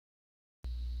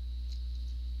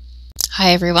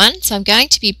Hi everyone, so I'm going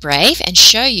to be brave and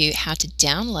show you how to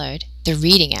download the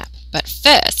Reading app. But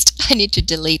first, I need to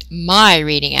delete my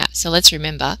Reading app. So let's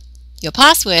remember, your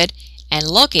password and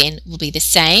login will be the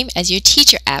same as your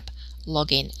teacher app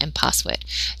login and password.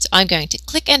 So I'm going to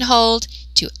click and hold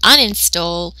to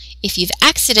uninstall. If you've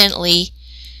accidentally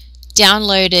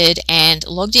downloaded and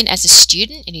logged in as a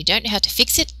student and you don't know how to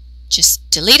fix it, just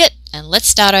delete it and let's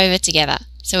start over together.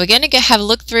 So we're going to go have a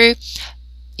look through.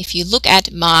 If you look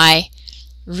at my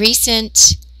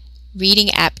recent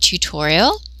Reading app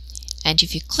tutorial, and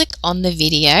if you click on the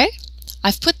video,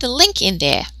 I've put the link in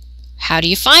there. How do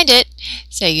you find it?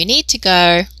 So you need to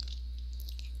go,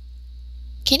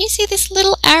 can you see this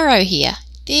little arrow here?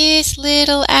 This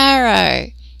little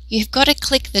arrow. You've got to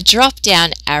click the drop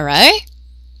down arrow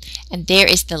and there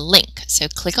is the link. So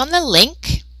click on the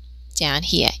link down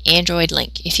here, Android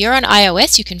link. If you're on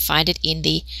iOS, you can find it in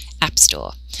the App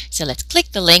Store. So let's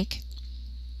click the link.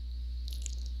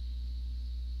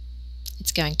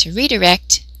 It's going to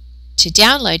redirect to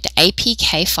download the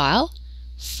APK file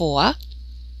for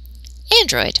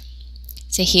Android.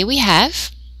 So here we have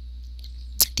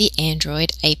the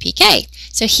Android APK.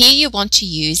 So here you want to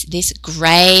use this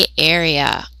gray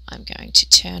area. I'm going to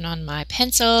turn on my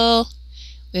pencil.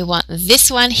 We want this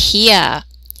one here.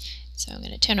 So I'm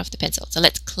going to turn off the pencil. So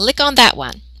let's click on that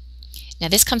one. Now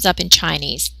this comes up in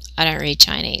Chinese. I don't read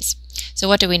Chinese. So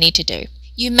what do we need to do?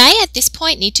 You may at this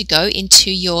point need to go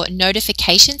into your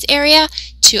notifications area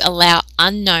to allow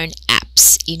unknown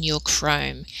apps in your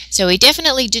Chrome. So we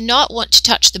definitely do not want to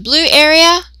touch the blue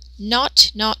area.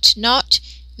 Not.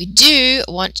 We do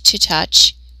want to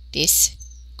touch this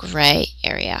gray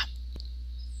area.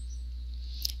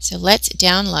 So let's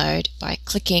download by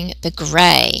clicking the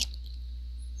gray.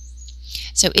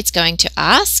 So it's going to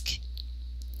ask,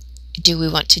 do we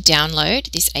want to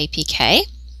download this APK?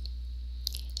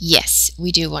 Yes,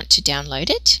 we do want to download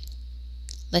it.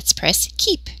 Let's press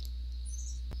keep.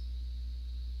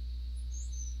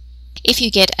 If you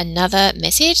get another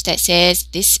message that says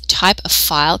this type of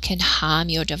file can harm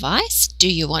your device, do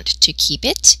you want to keep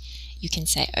it? You can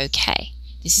say okay.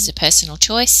 This is a personal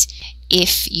choice.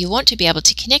 If you want to be able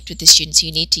to connect with the students,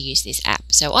 you need to use this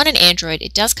app. So on an Android,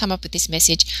 it does come up with this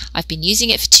message. I've been using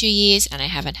it for 2 years and I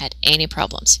haven't had any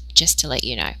problems, just to let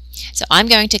you know. So I'm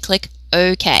going to click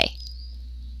OK.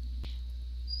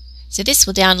 So this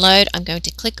will download. I'm going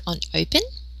to click on Open.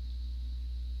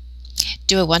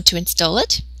 Do I want to install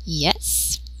it?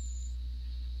 Yes.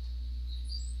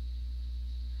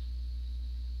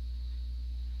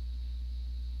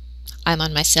 I'm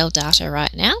on my cell data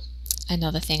right now.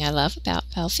 Another thing I love about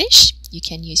PalFish, you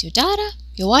can use your data,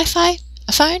 your Wi-Fi,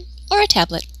 a phone, or a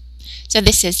tablet. So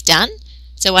this is done.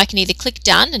 So I can either click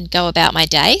done and go about my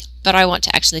day, but I want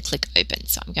to actually click open.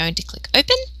 So I'm going to click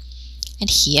open, and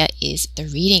here is the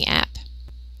Reading app.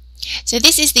 So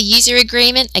this is the user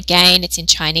agreement. Again, it's in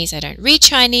Chinese. I don't read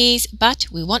Chinese, but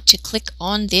we want to click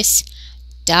on this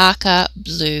darker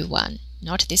blue one,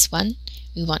 not this one.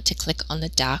 We want to click on the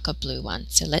darker blue one.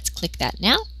 So let's click that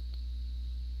now.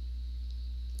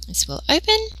 This will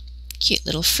open. Cute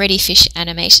little Freddy fish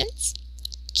animations.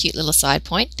 Cute little side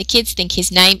point. The kids think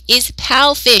his name is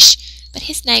PalFish, but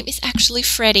his name is actually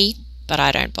Freddy, but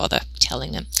I don't bother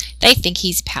telling them. They think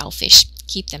he's PalFish.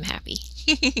 Keep them happy.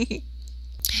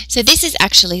 So this is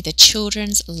actually the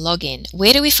children's login.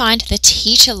 Where do we find the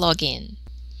teacher login?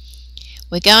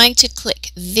 We're going to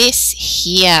click this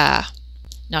here.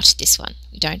 Not this one.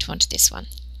 We don't want this one.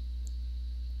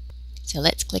 So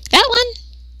let's click that one.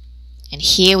 And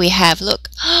here we have, look,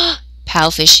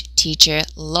 PalFish Teacher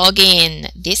Login.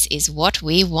 This is what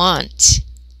we want.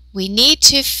 We need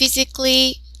to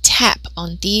physically tap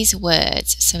on these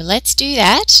words. So let's do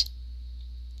that.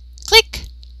 Click.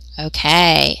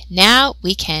 Okay, now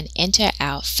we can enter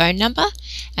our phone number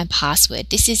and password.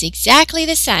 This is exactly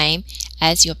the same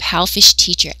as your PalFish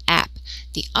Teacher app.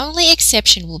 The only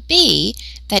exception will be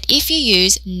that if you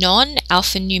use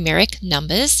non-alphanumeric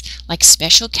numbers like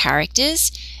special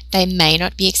characters, they may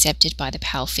not be accepted by the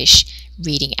PalFish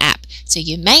Reading app. So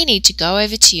you may need to go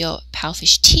over to your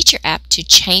PalFish Teacher app to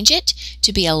change it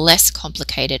to be a less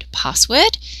complicated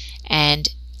password and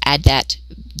add that.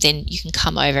 Then you can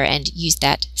come over and use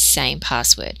that same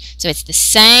password. So it's the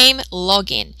same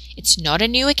login. It's not a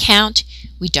new account.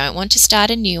 We don't want to start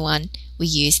a new one. We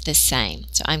use the same.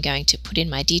 So I'm going to put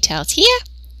in my details here.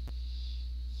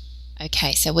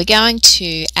 Okay, so we're going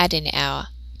to add in our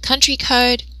country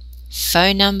code,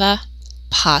 phone number,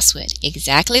 password.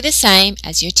 Exactly the same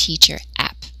as your teacher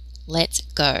app. Let's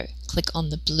go. Click on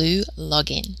the blue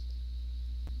login.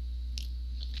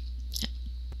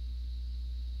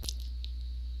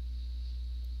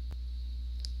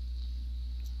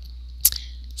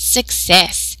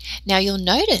 Success. Now you'll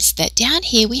notice that down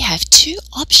here we have two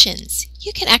options.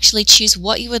 You can actually choose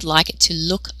what you would like it to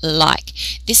look like.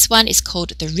 This one is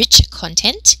called the rich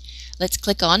content. Let's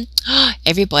click on.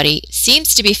 Everybody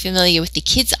seems to be familiar with the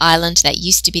Kids Island that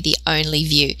used to be the only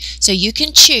view. So you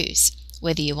can choose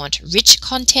whether you want rich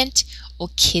content or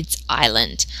Kids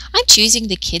Island. I'm choosing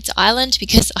the Kids Island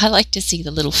because I like to see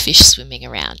the little fish swimming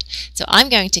around. So I'm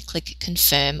going to click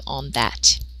confirm on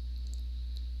that.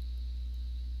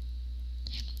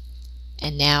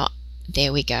 And now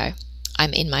there we go.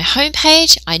 I'm in my home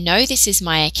page. I know this is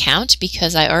my account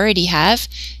because I already have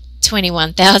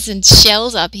 21,000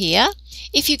 shells up here.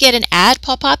 If you get an ad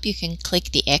pop up, you can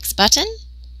click the X button.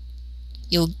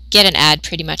 You'll get an ad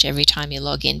pretty much every time you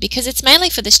log in because it's mainly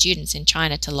for the students in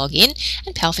China to log in,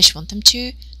 and PalFish want them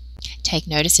to take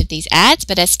notice of these ads,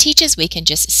 but as teachers we can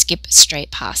just skip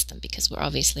straight past them because we're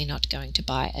obviously not going to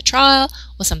buy a trial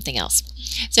or something else.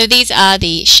 So these are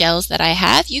the shells that I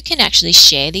have. You can actually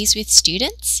share these with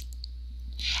students,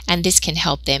 and this can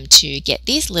help them to get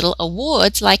these little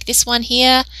awards like this one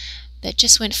here that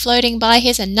just went floating by.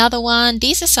 Here's another one.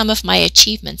 These are some of my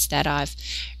achievements that I've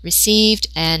received,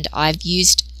 and I've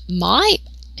used my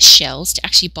shells to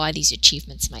actually buy these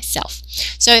achievements myself.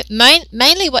 So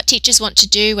mainly what teachers want to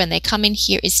do when they come in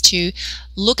here is to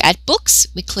look at books.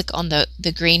 We click on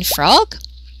the green frog,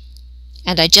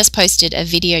 and I just posted a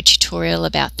video tutorial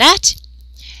about that.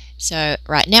 So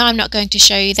right now I'm not going to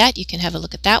show you that. You can have a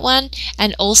look at that one.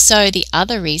 And also the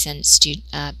other reason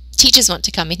teachers want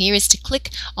to come in here is to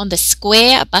click on the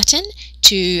square button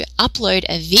to upload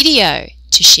a video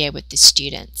to share with the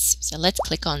students. So let's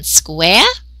click on square.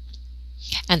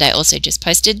 And I also just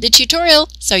posted the tutorial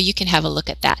so you can have a look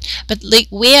at that. But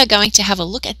we are going to have a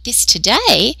look at this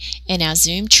today in our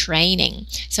Zoom training.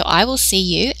 So I will see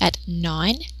you at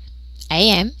 9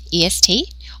 a.m.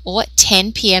 EST or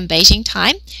 10 p.m. Beijing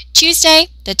time, Tuesday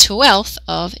the 12th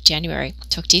of January.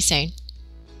 Talk to you soon.